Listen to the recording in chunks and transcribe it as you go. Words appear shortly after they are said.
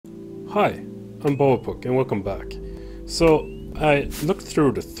Hi, I'm Boapuk and welcome back. So, I looked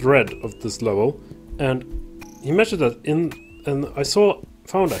through the thread of this level and he mentioned that and I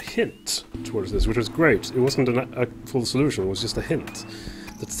found a hint towards this, which was great. It wasn't a full solution, it was just a hint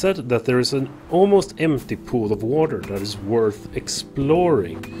that said that there is an almost empty pool of water that is worth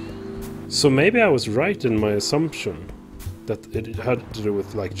exploring. So maybe I was right in my assumption that it had to do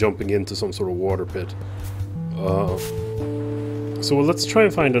with like jumping into some sort of water pit. So let's try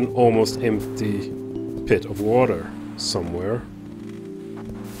and find an almost empty pit of water somewhere.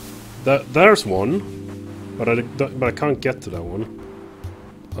 There's one, but I can't get to that one.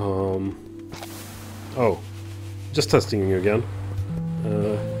 Oh, just testing you again.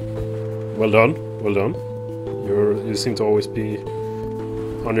 Well done, well done. You seem to always be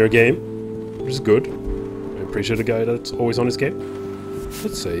on your game, which is good. I appreciate a guy that's always on his game.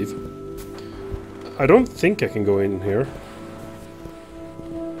 Let's save. I don't think I can go in here.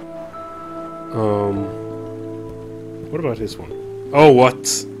 What about this one? Oh,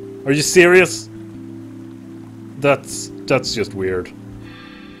 what? Are you serious? That's just weird,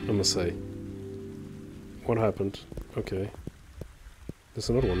 I must say. What happened? Okay. There's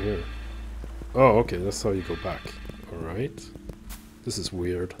another one here. Oh, okay, that's how you go back. Alright. This is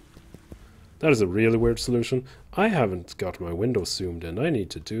weird. That is a really weird solution. I haven't got my window zoomed in. I need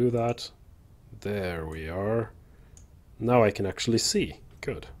to do that. There we are. Now I can actually see.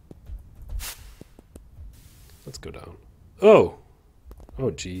 Good. Let's go down. Oh! Oh,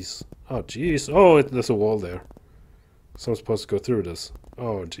 jeez. Oh, jeez. Oh, there's a wall there. So I'm supposed to go through this.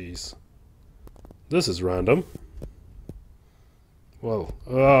 Oh, jeez. This is random. Well,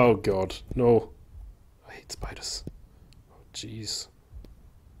 oh god, no. I hate spiders. Oh, jeez.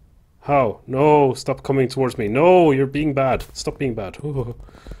 How? No, stop coming towards me. No, you're being bad. Stop being bad. Oh,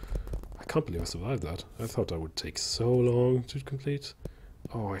 I can't believe I survived that. I thought that would take so long to complete.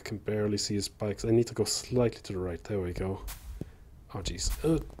 Oh, I can barely see his spikes. I need to go slightly to the right. There we go. Oh, jeez.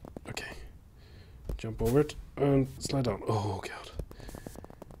 Okay. Jump over it and slide down. Oh, God.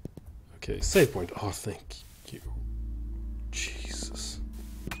 Okay, save point. Oh, thank you. Jesus.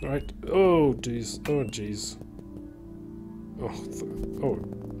 Alright. Oh, jeez. Oh, jeez. Oh,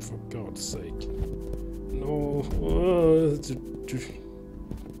 for God's sake. No.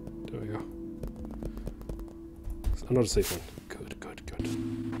 There we go. Another save point. Good, good, good.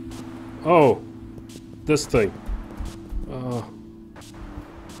 Oh! This thing.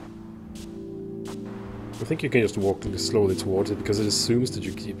 I think you can just walk slowly towards it because it assumes that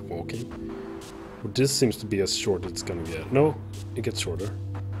you keep walking. But this seems to be as short as it's gonna get. No, it gets shorter.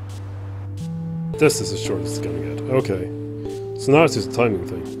 This is as short as it's gonna get. Okay. So now it's just a timing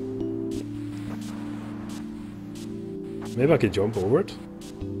thing. Maybe I could jump over it?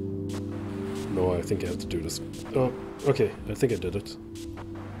 No, I think I have to do this. Oh, okay. I think I did it.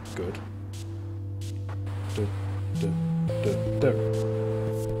 Good. There.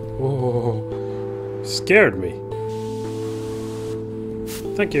 Oh. Scared me.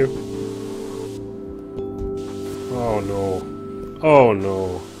 Thank you. Oh no. Oh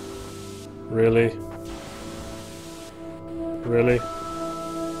no. Really? Really?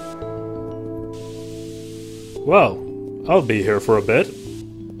 Well, I'll be here for a bit.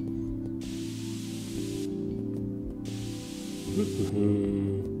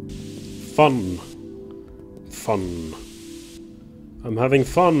 Fun. Fun. I'm having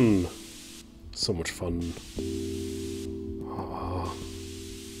fun. So much fun. Oh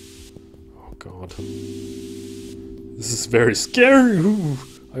god. This is very scary. Ooh,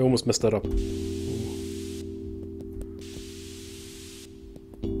 I almost messed that up.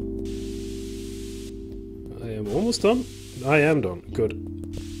 I am almost done. I am done. Good.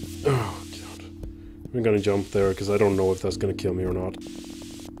 Oh god. I'm gonna jump there because I don't know if that's gonna kill me or not.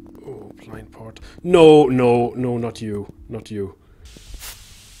 Oh, blind part. No, no, no, not you. Not you.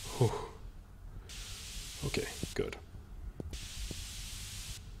 Oh. Okay, good.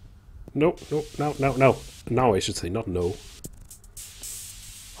 No, no, now. Now I should say, not no.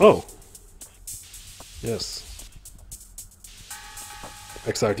 Oh. Yes.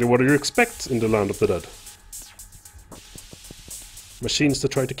 Exactly what do you expect in the land of the dead? Machines to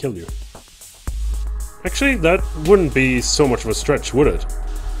try to kill you. Actually, that wouldn't be so much of a stretch, would it?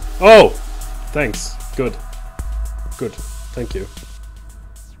 Oh! Thanks. Good. Good. Thank you.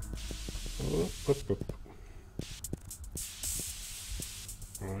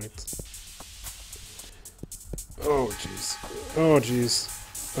 Alright. Oh jeez. Oh jeez.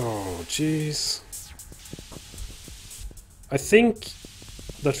 Oh jeez. I think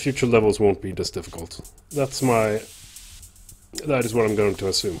that future levels won't be this difficult. That is what I'm going to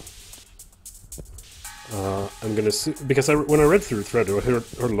assume. I'm gonna because when I read through the thread, I heard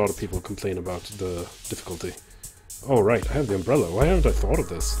a lot of people complain about the difficulty. Oh right, I have the umbrella. Why haven't I thought of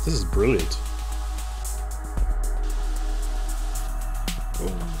this? This is brilliant.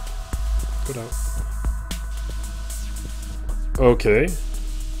 Oh, go down. Okay,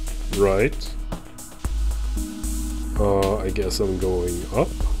 right. I guess I'm going up.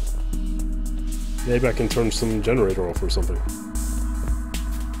 Maybe I can turn some generator off or something.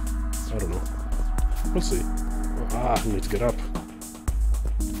 I don't know. We'll see. I need to get up.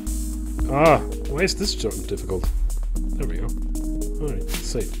 Why is this jump difficult? There we go. Alright,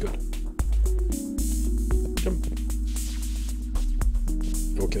 safe, good. Jump.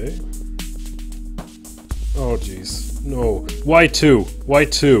 Okay. Oh jeez. No. Why two? Why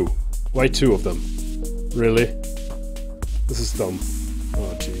two? Why two of them? Really? This is dumb.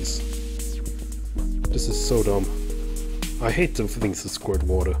 Oh jeez. This is so dumb. I hate the things that squirt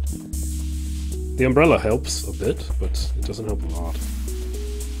water. The umbrella helps a bit, but it doesn't help a lot.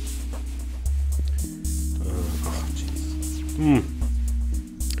 Oh jeez.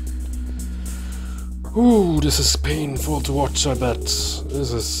 Ooh, this is painful to watch, I bet.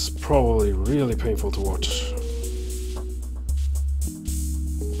 This is probably really painful to watch.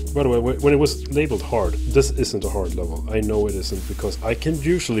 By the way, when it was labeled hard, this isn't a hard level. I know it isn't, because I can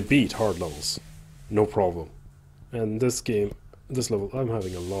usually beat hard levels. No problem. And this game, this level, I'm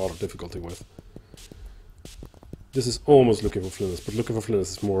having a lot of difficulty with. This is almost Looking for Flynnis, but Looking for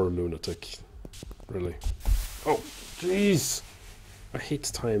Flynnis is more lunatic. Really. Oh, jeez! I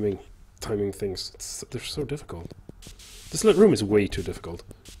hate timing things. They're so difficult. This room is way too difficult.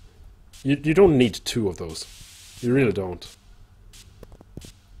 You don't need two of those. You really don't.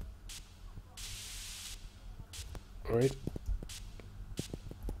 Alright.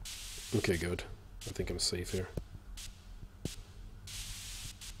 Okay, good. I think I'm safe here.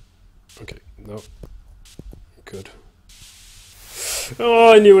 Okay, no. Good.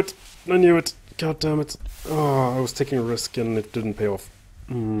 Oh, I knew it! I knew it! God damn it. Oh, I was taking a risk and it didn't pay off.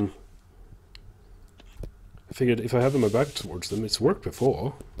 I figured if I have my back towards them, it's worked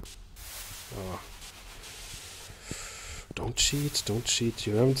before. Don't cheat, don't cheat.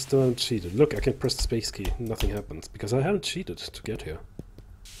 You haven't still cheated. Look, I can press the space key. Nothing happens. Because I haven't cheated to get here.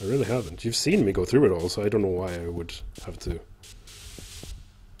 I really haven't. You've seen me go through it all, so I don't know why I would have to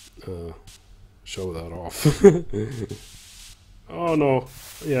show that off. Oh no.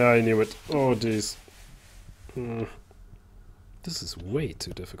 Yeah, I knew it. Oh jeez. This is way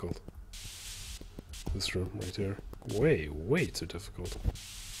too difficult. This room right here. Way too difficult.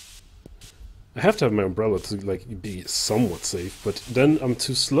 I have to have my umbrella to like be somewhat safe, but then I'm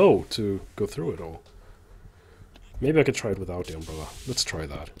too slow to go through it all. Maybe I could try it without the umbrella. Let's try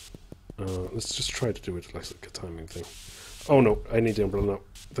that. Let's just try to do it like a timing thing. Oh no, I need the umbrella now.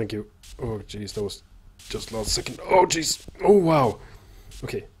 Thank you. Oh jeez, that was just last second. Oh jeez. Oh wow.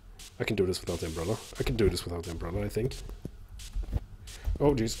 Okay, I can do this without the umbrella. I can do this without the umbrella, I think.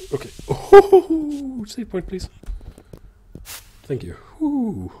 Oh jeez. Okay. Oh, save point, please. Thank you.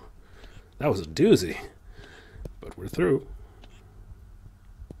 Ooh, that was a doozy. But we're through.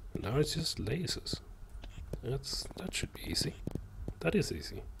 Now it's just lasers. That should be easy. That is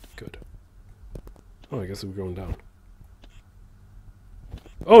easy. Good. Oh, I guess we're going down.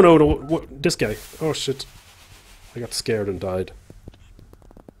 Oh no, no, what, this guy. Oh shit. I got scared and died.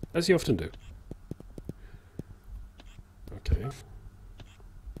 As you often do. Okay.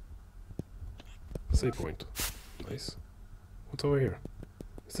 Save point. Nice. What's over here?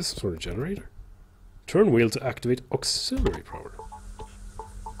 Is this some sort of generator? Turn wheel to activate auxiliary power.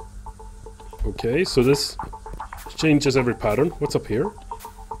 Okay, so this changes every pattern. What's up here?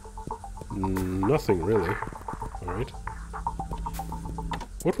 Nothing really. Alright.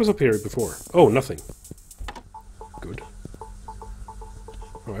 What was up here before? Oh, nothing. Good.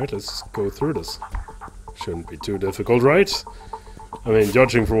 Alright, let's go through this. Shouldn't be too difficult, right? I mean,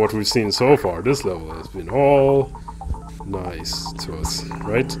 judging from what we've seen so far, this level has been all nice to us,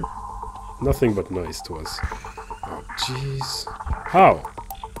 right? Nothing but nice to us. Oh, jeez. How?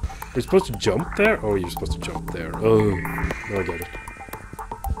 You're supposed to jump there? Oh, you're supposed to jump there. Oh, I get it.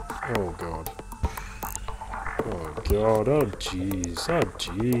 Oh, God. Oh, God. Oh, jeez. Oh,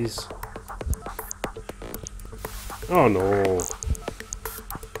 jeez. Oh, no.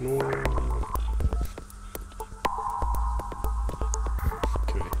 No.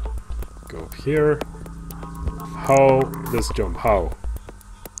 Okay. Go up here. How? This jump. How?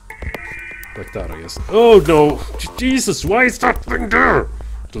 Like that, I guess. Oh, no. Jesus, why is that thing there?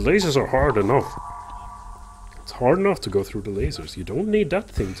 The lasers are hard enough. It's hard enough to go through the lasers. You don't need that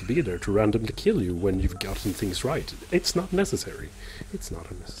thing to be there to randomly kill you when you've gotten things right. It's not necessary. It's not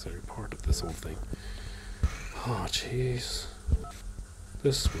a necessary part of this whole thing. Oh, jeez.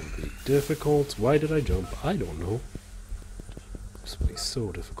 This will be difficult. Why did I jump? I don't know. This will be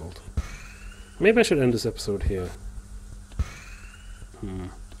so difficult. Maybe I should end this episode here.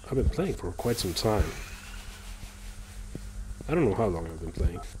 I've been playing for quite some time. I don't know how long I've been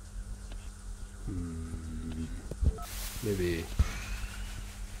playing. Maybe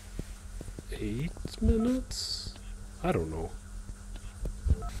 8 minutes? I don't know.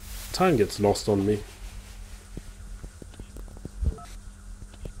 Time gets lost on me.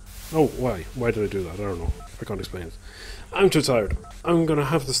 Oh, why? Why did I do that? I don't know. I can't explain it. I'm too tired. I'm gonna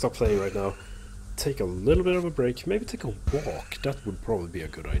have to stop playing right now. Take a little bit of a break. Maybe take a walk. That would probably be a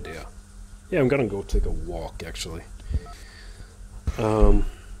good idea. Yeah, I'm gonna go take a walk, actually.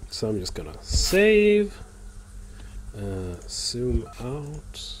 So I'm just gonna save, zoom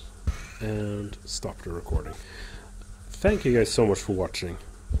out, and stop the recording. Thank you guys so much for watching,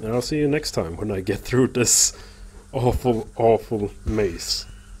 and I'll see you next time when I get through this awful, awful maze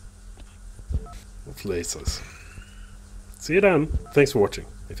of lasers. See you then. Thanks for watching.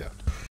 If you have.